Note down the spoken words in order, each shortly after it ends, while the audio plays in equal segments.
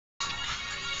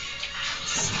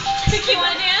You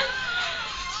wanna dance?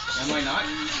 Am I not?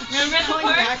 Remember the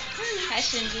part? Hi,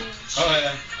 Shinji. Oh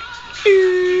yeah.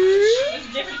 It's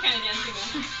a different kind of dancing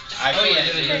though. I thought you were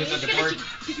gonna do this at the park.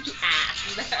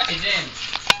 He's in.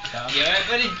 You alright,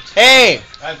 buddy? Hey,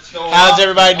 That's so how's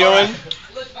everybody Alright.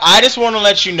 doing? I just want to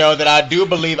let you know that I do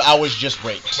believe I was just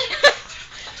raped.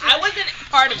 I wasn't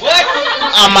part of What?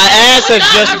 My ass has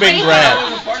just been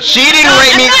grabbed. She didn't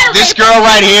rape me. This girl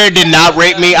right here did not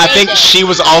rape me. I think she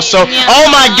was also. Oh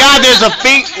my God! There's a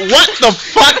thing. What the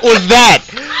fuck was that?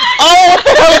 Oh, what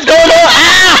the hell is going on?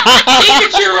 Ah!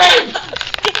 Pikachu rape!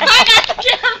 I got the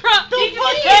camera!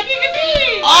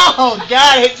 Pikachu! Oh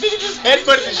God! He just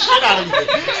headbutted the shit out of me.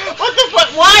 What the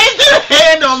fuck? Why is there a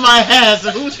hand on my ass?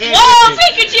 Whose hand? Whoa, is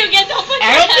it? Pikachu, get don't put your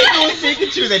I don't think head it was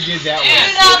Pikachu that did that Do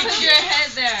one. not put your head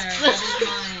there. That is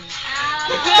mine.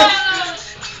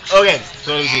 Okay,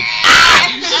 so let me see.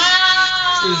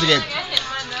 Do this again.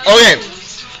 Okay,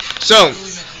 so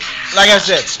like I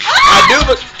said, I do.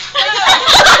 But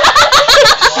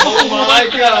Oh my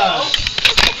God!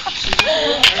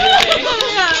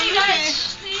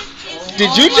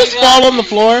 did you just fall on the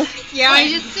floor? Yeah, I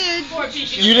just did.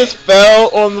 You just fell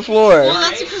on the floor. Well,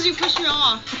 that's because you pushed me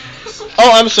off.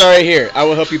 Oh, I'm sorry. Here, I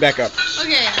will help you back up.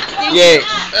 Okay. Thank Yay. you.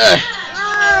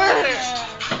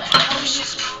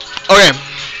 Okay,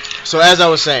 so as I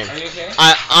was saying, Are you okay?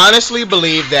 I honestly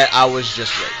believe that I was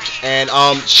just raped, and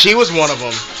she was one of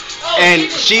them, and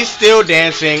she's still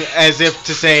dancing as if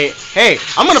to say, "Hey,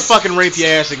 I'm gonna fucking rape your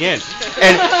ass again."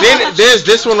 And then there's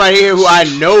this one right here who I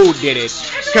know did it,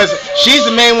 cause she's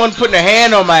the main one putting her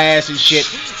hand on my ass and shit.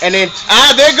 And then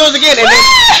there it goes again. And then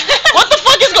what the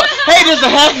fuck is going? Hey, there's a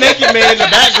half naked man in the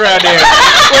background there.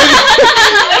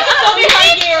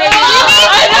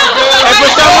 And for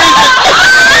some reason,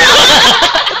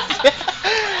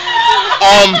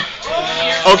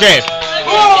 okay.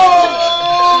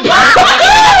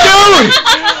 Dude!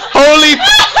 Holy.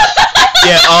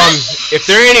 Yeah, if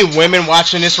there are any women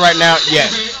watching this right now, yeah,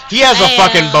 he has a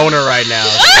fucking boner right now.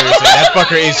 Seriously, that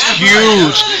fucker is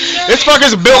huge. This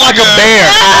fucker's built like a bear.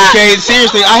 Okay,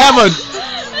 seriously, I have a.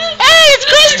 Hey, it's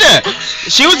Krista!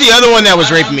 She was the other one that was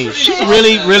raping me. She's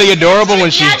really, really adorable when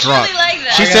she's drunk.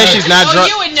 She says she's not drunk.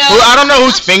 I don't know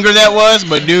whose finger that was,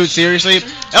 but dude, seriously,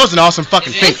 that was an awesome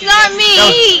fucking finger. It's not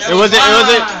me. It wasn't.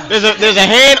 There's a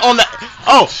hand on the.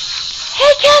 Oh.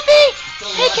 Hey Kathy.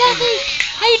 Hey Kathy.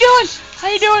 How you doing? How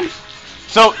you doing?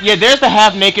 So yeah, there's the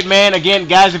half naked man again,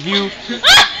 guys. If you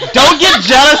don't get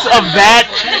jealous of that,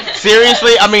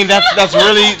 seriously, I mean that's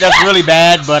really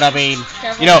bad. But I mean,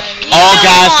 you know, all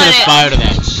guys can aspire to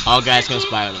that. All guys can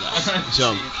aspire to that.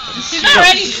 So, She's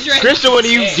already straight. Krista, what do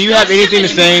you have anything to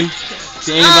say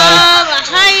to anybody?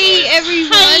 Hi everyone.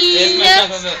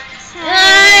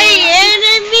 Hi, and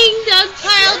I'm being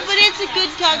dogpiled, but it's a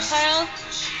good dogpile.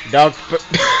 Dog.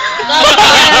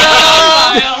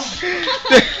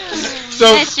 So,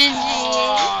 Hi,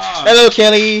 Shinji. hello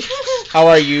Kelly. How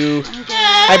are you?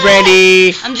 Hi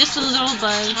Brandy. I'm just a little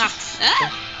buzz.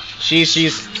 She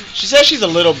says she's a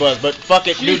little buzzed, but fuck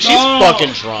it, dude, she's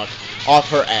fucking drunk off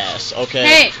her ass. Okay.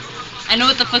 Hey, I know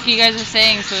what the fuck you guys are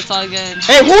saying, so it's all good.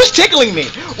 Hey, who's tickling me?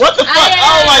 What the fuck?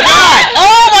 Oh my god!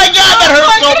 Oh my god, that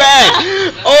hurts so bad!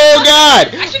 Oh god!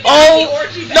 Oh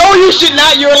no, you should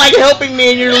not. You're like helping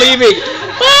me and you're leaving.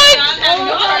 What?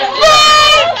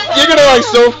 You're gonna like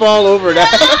so fall over now.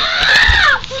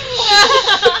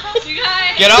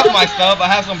 Get off my stuff. I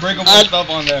have some breakable stuff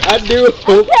on there. I do. No,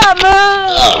 come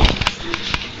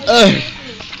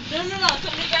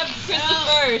grab Krista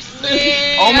first.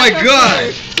 Oh my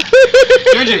God!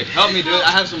 Shinji, help me, dude.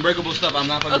 I have some breakable stuff. I'm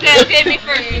not fucking. Okay, me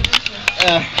first.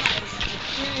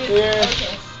 Here.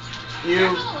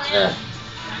 You. Okay,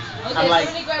 I'm like.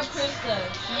 I'm gonna grab Krista.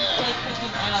 She's like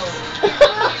freaking out.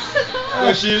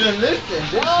 Well, she didn't listen, did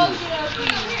she? Okay.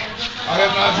 I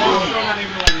have not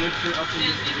even like lifted up to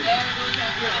you.